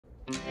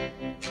Good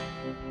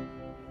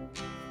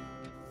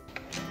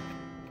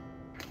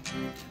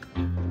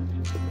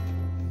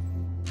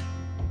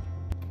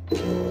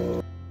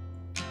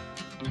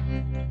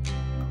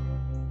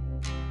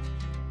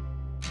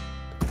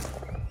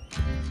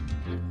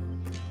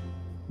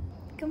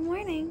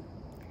morning.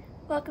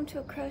 Welcome to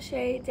a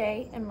crochet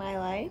day in my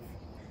life.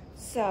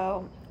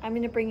 So I'm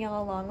going to bring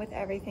y'all along with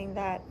everything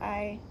that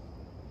I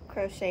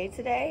crochet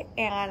today,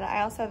 and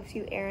I also have a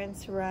few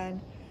errands to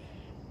run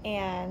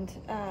and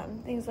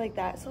things like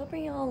that. So I'll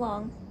bring y'all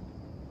along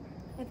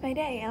with my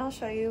day, and I'll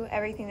show you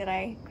everything that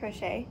I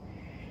crochet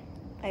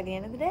by the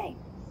end of the day.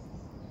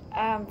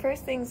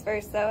 First things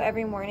first though,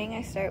 every morning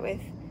I start with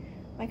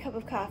my cup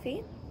of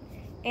coffee,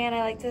 and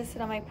I like to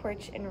sit on my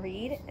porch and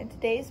read, and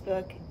today's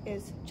book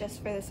is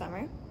Just for the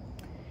Summer.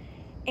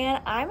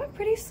 And I'm a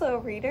pretty slow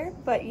reader,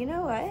 but you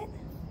know what?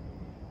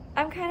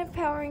 I'm kind of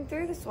powering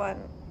through this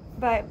one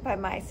by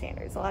my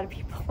standards. A lot of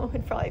people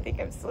would probably think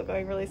I'm still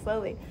going really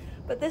slowly,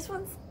 but this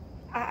one's,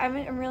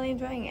 I'm really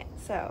enjoying it.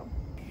 So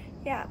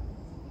yeah,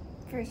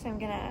 first I'm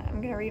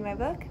gonna read my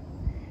book,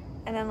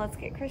 and then let's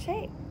get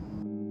crocheting.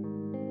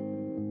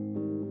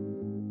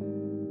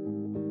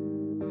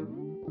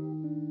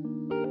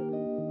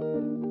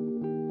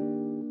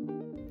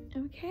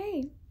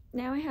 Okay,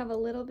 now I have a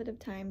little bit of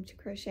time to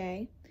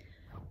crochet,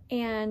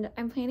 and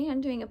I'm planning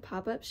on doing a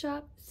pop-up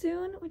shop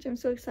soon, which I'm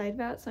so excited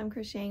about, so I'm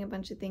crocheting a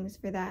bunch of things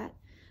for that.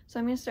 So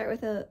I'm going to start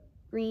with a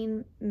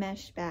green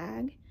mesh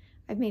bag.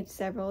 I've made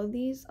several of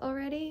these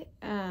already,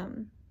 but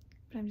I'm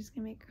just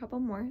going to make a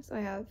couple more so I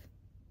have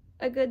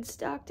a good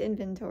stocked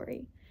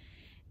inventory.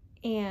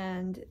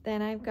 And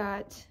then I've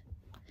got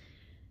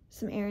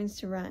some errands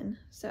to run,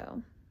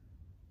 so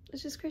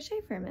let's just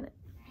crochet for a minute.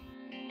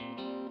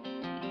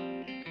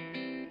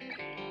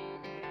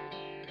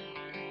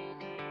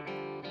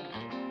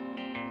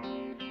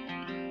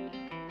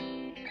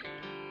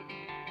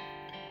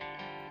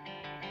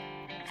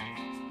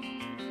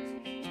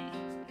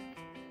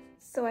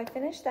 So I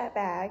finished that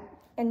bag,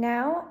 and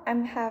now I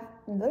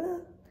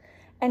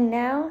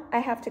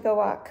have to go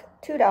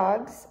walk 2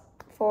 dogs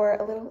for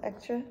a little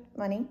extra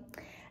money.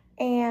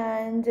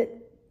 And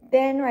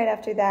then right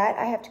after that,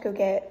 I have to go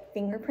get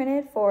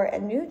fingerprinted for a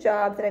new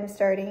job that I'm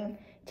starting,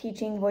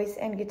 teaching voice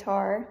and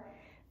guitar.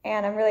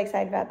 And I'm really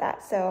excited about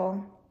that.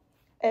 So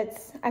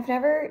I've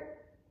never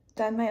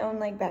done my own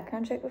like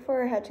background check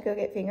before, or had to go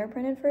get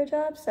fingerprinted for a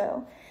job.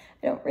 So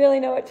I don't really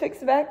know what to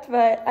expect,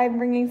 but I'm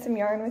bringing some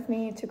yarn with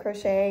me to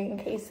crochet in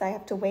case I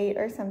have to wait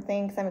or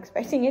something, because I'm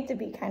expecting it to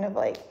be kind of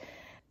like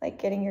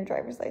getting your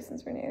driver's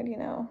license renewed, you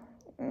know.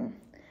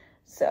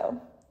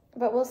 So,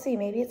 but we'll see.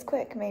 Maybe it's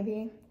quick.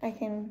 Maybe I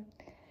can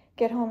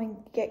get home and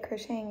get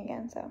crocheting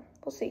again. So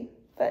we'll see.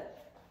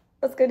 But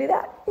let's go do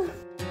that.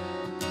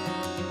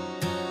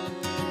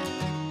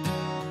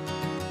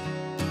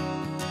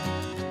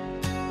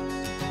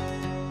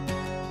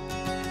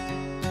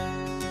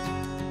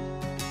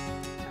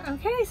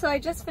 Okay, so I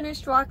just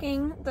finished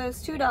walking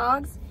those 2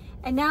 dogs,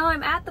 and now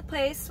I'm at the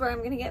place where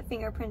I'm gonna get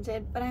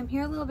fingerprinted, but I'm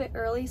here a little bit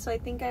early, so I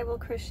think I will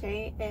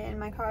crochet in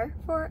my car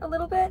for a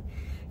little bit,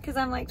 because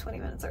I'm like 20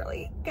 minutes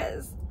early,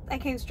 because I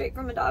came straight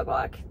from a dog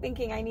walk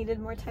thinking I needed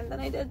more time than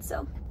I did.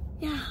 So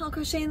yeah, I'll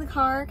crochet in the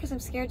car because I'm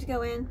scared to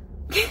go in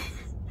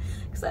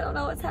because I don't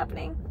know what's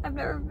happening. I've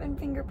never been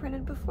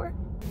fingerprinted before.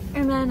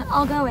 And then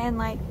I'll go in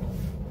like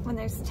when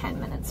there's 10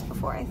 minutes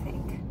before, I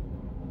think.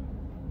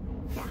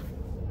 Yeah.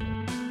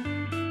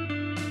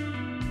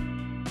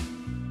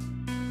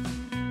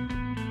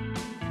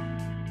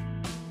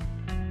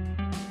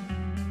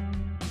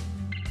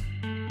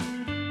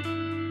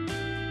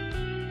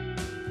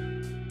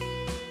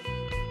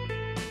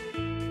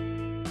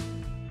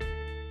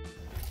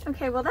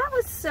 Okay, well that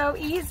was so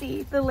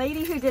easy. The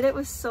lady who did it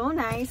was so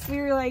nice. We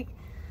were like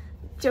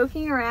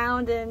joking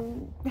around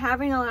and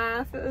having a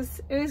laugh. It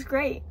was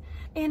great.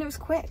 And it was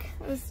quick.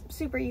 It was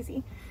super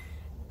easy.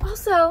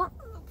 Also,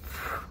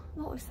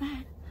 what was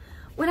that?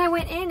 When I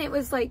went in, it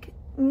was like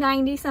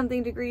 90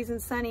 something degrees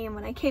and sunny, and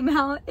when I came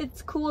out,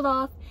 it's cooled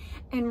off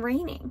and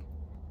raining.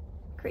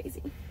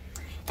 Crazy.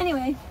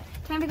 Anyway,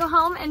 time to go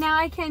home, and now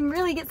I can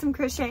really get some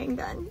crocheting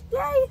done.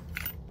 Yay!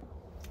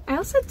 I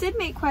also did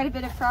make quite a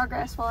bit of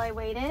progress while I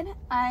waited.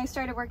 I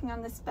started working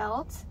on this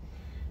belt,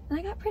 and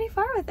I got pretty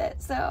far with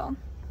it, so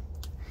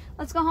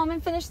let's go home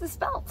and finish this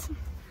belt.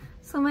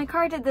 So my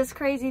car did this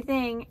crazy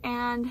thing,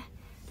 and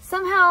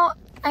somehow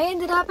I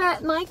ended up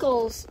at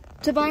Michael's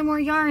to buy more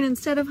yarn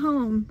instead of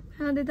home.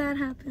 How did that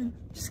happen?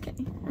 Just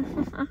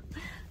kidding.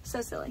 So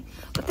silly.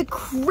 But the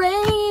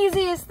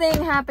craziest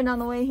thing happened on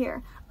the way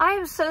here. I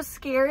am so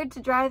scared to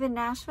drive in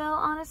Nashville,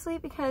 honestly,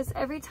 because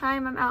every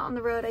time I'm out on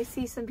the road, I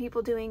see some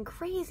people doing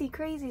crazy,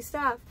 crazy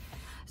stuff.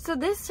 So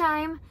this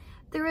time,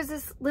 there was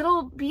this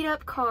little beat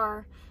up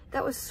car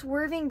that was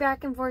swerving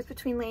back and forth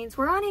between lanes.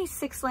 We're on a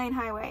 6-lane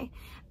highway,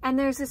 and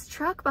there's this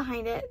truck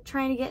behind it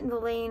trying to get in the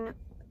lane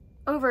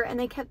over, and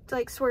they kept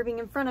like swerving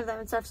in front of them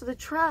and stuff. So the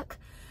truck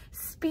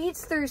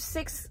speeds through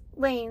 6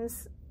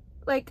 lanes,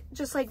 like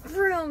just like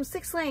vroom,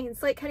 6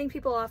 lanes, like cutting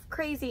people off,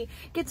 crazy,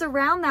 gets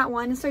around that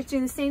one and starts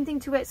doing the same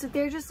thing to it. So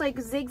they're just like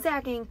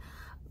zigzagging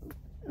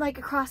like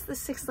across the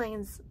 6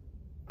 lanes,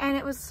 and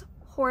it was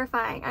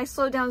horrifying. I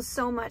slowed down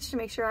so much to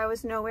make sure I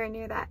was nowhere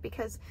near that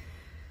because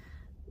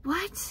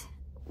what?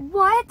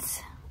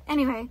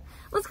 Anyway,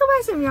 let's go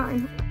buy some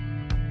yarn.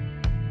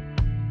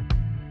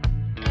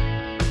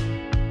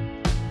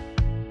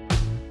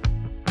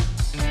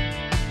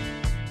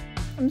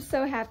 I'm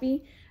so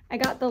happy. I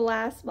got the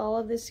last ball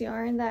of this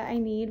yarn that I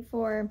need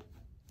for,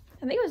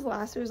 I think it was the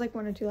last, it was like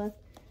 1 or 2 left,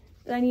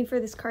 that I need for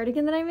this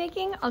cardigan that I'm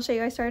making. I'll show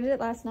you, I started it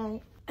last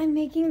night. I'm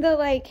making the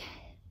like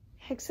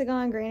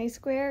hexagon granny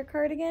square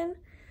cardigan.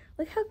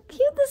 Look how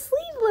cute the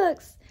sleeve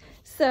looks.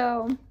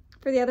 So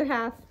for the other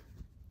half,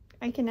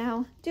 I can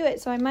now do it.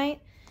 So I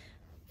might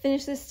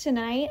finish this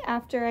tonight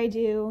after I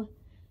do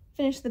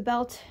finish the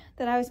belt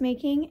that I was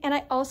making. And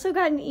I also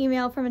got an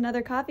email from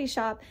another coffee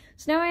shop.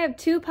 So now I have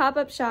 2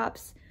 pop-up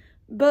shops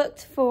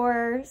booked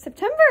for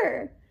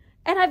September.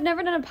 And I've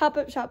never done a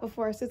pop-up shop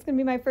before, so it's gonna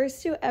be my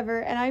first 2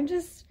 ever. And I'm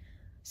just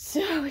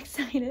so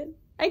excited.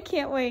 I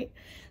can't wait.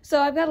 So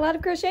I've got a lot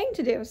of crocheting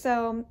to do.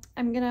 So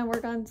I'm gonna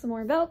work on some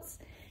more belts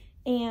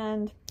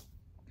and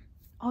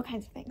all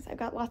kinds of things. I've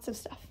got lots of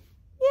stuff.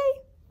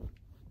 Yay!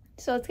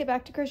 So let's get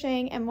back to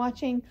crocheting and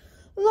watching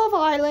Love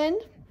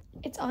Island.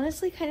 It's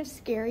honestly kind of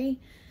scary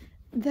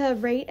the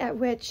rate at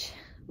which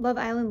Love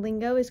Island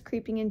lingo is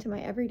creeping into my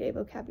everyday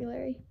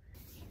vocabulary.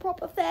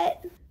 Proper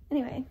fet.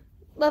 Anyway,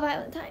 Love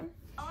Island time.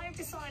 I've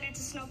decided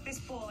to snog this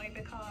boy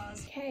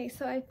because... Okay,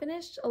 so I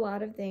finished a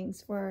lot of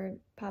things for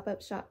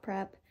pop-up shop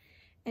prep,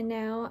 and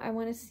now I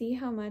want to see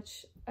how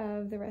much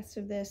of the rest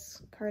of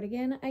this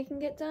cardigan I can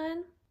get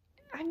done.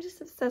 I'm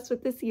just obsessed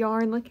with this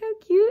yarn. Look how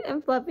cute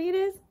and fluffy it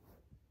is.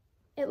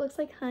 It looks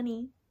like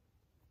honey.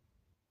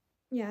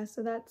 Yeah,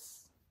 so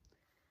that's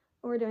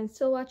what we're doing.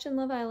 Still watching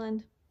Love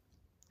Island.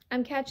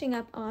 I'm catching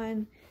up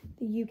on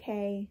the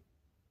UK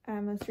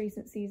most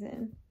recent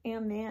season.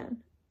 And man,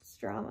 it's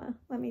drama,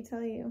 let me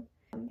tell you.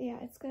 Yeah,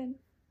 it's good.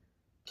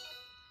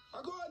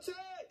 I got a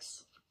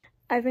text!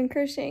 I've been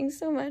crocheting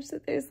so much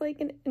that there's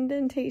like an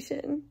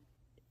indentation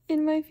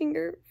in my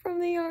finger from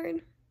the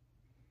yarn.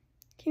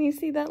 Can you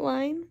see that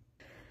line?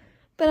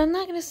 But I'm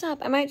not gonna stop.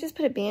 I might just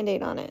put a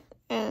band-aid on it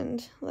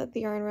and let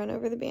the yarn run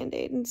over the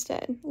band-aid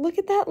instead. Look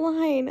at that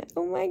line.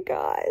 Oh my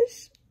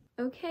gosh.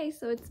 Okay,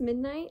 so it's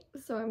midnight,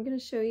 so I'm gonna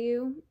show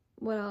you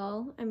what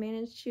all I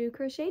managed to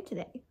crochet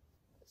today.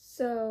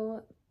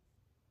 So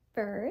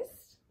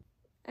first,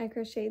 I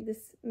crocheted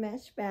this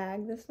mesh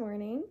bag this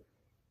morning.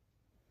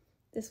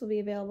 This will be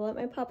available at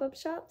my pop-up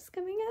shops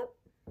coming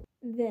up.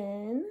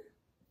 Then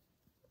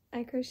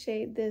I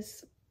crocheted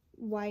this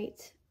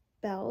white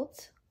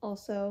belt,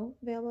 also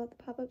available at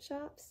the pop-up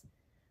shops.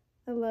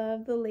 I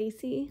love the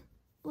lacy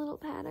little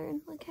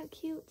pattern. Look how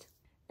cute.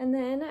 And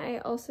then I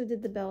also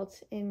did the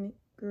belt in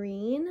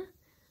green.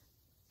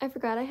 I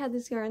forgot I had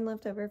this yarn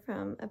left over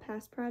from a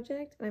past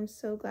project, and I'm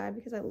so glad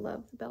because I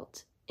love the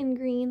belt in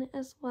green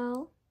as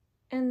well.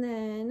 And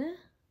then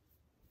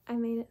I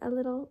made a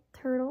little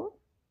turtle.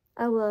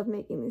 I love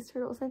making these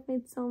turtles. I've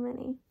made so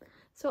many.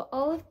 So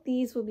all of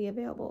these will be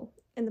available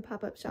in the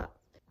pop-up shop.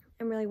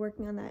 I'm really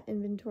working on that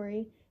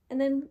inventory.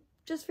 And then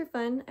just for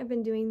fun, I've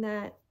been doing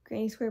that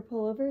granny square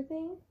pullover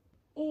thing.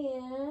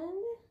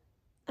 And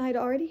I'd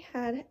already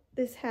had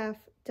this half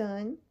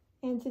done.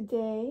 And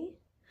today,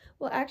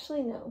 well,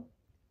 actually no.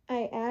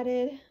 I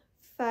added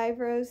 5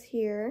 rows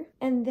here,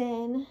 and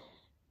then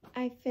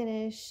I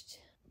finished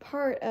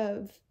part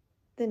of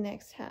the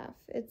next half.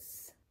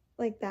 It's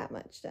like that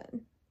much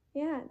done.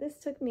 Yeah, this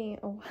took me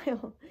a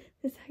while.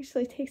 This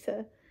actually takes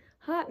a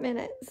hot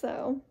minute,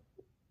 so,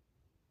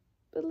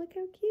 but look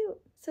how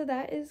cute. So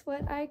that is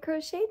what I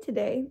crocheted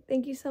today.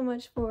 Thank you so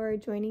much for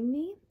joining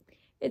me.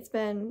 It's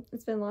been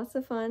lots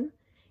of fun,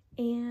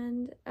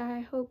 and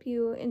I hope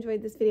you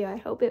enjoyed this video. I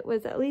hope it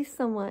was at least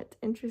somewhat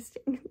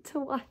interesting to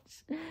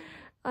watch,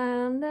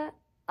 and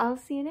I'll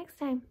see you next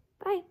time.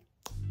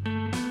 Bye.